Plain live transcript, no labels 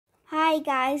Hi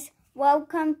guys,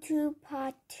 welcome to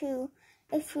part 2.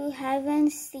 If you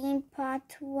haven't seen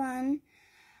part 1,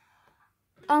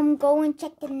 go and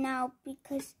check it out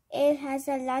because it has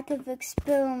a lot of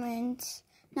experiments.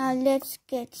 Now let's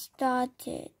get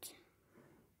started.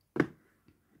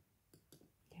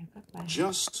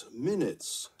 Just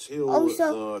minutes till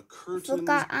Also, the curtains.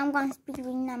 forgot I'm going to speak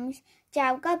Vietnamese.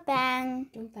 Chào các bạn.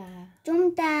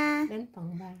 Chúng ta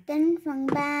đến phần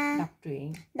 3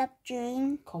 đọc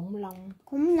truyện khủng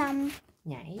long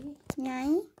nhảy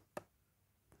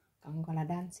còn gọi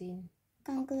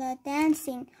là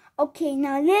dancing. Okay,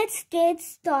 now let's get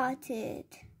started.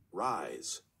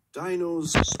 Rise.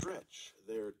 Dinos stretch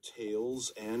their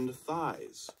tails and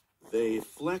thighs. They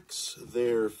flex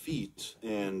their feet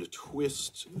and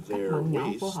twist their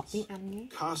waists.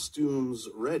 Costumes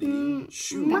ready,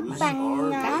 shoes are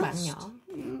laced.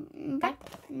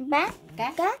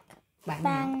 Các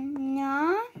bạn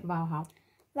nhỏ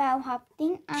vào học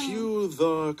tiếng Anh. Cue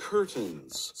the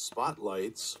curtains,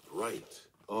 spotlights right.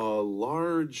 A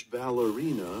large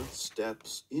ballerina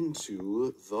steps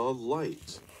into the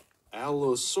light.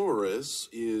 Allosaurus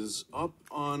is up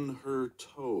on her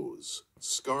toes.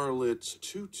 Scarlet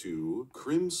tutu,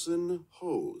 crimson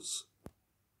hose.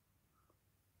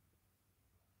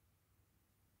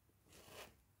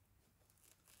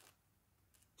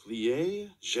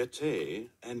 Plie, jeté,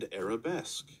 and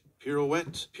arabesque.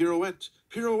 Pirouette, pirouette,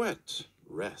 pirouette.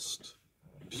 Rest.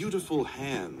 Beautiful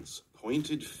hands,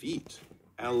 pointed feet.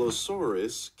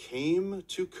 Allosaurus came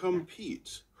to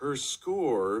compete. Her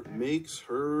score makes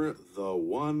her the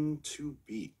one to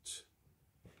beat.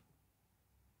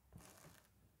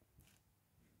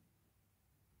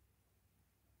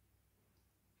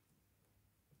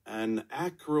 An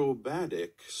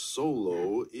acrobatic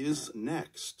solo is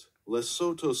next.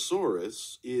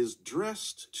 Lesotosaurus is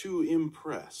dressed to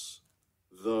impress.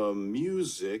 The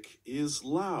music is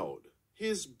loud.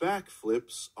 His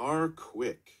backflips are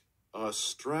quick. A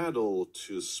straddle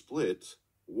to split.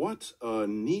 What a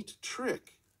neat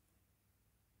trick.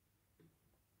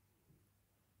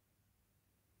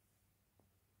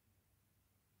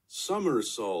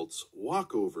 Somersaults,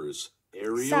 walkovers,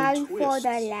 aerial Sorry twists. for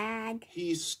the lag.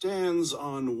 He stands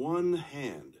on one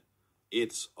hand.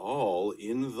 It's all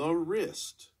in the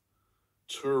wrist.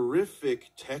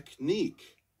 Terrific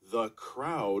technique. The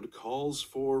crowd calls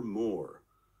for more.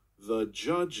 The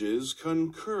judges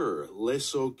concur.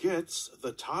 Leso gets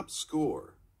the top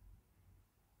score.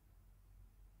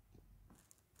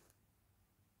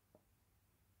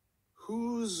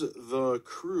 Who's the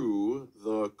crew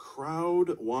the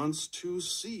crowd wants to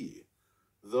see?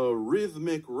 The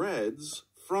Rhythmic Reds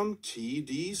from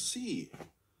TDC.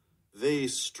 They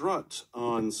strut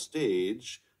on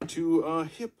stage to a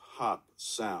hip-hop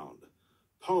sound,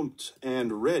 pumped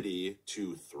and ready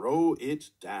to throw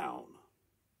it down.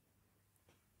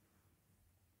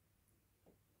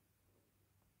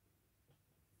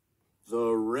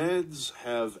 The Reds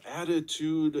have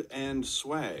attitude and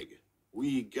swag.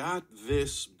 We got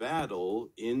this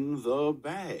battle in the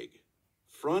bag.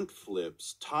 Front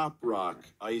flips, top rock,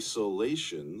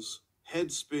 isolations, head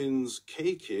spins,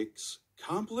 K-kicks,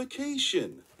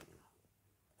 complication.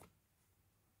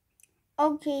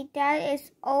 Okay, that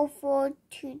is all for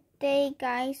today,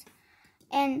 guys.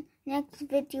 And next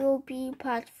video will be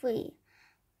part 3.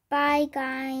 Bye,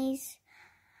 guys.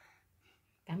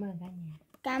 Cảm ơn cả nhà.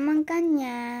 Cảm ơn cả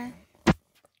nhà.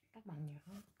 Các bạn nhỏ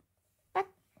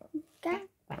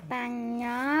Các bạn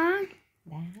nhỏ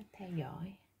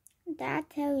đã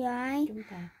theo dõi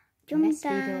chúng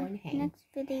ta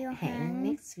hẹn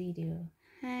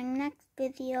next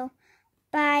video.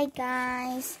 Bye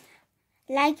guys,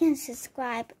 like and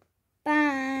subscribe.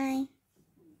 Bye.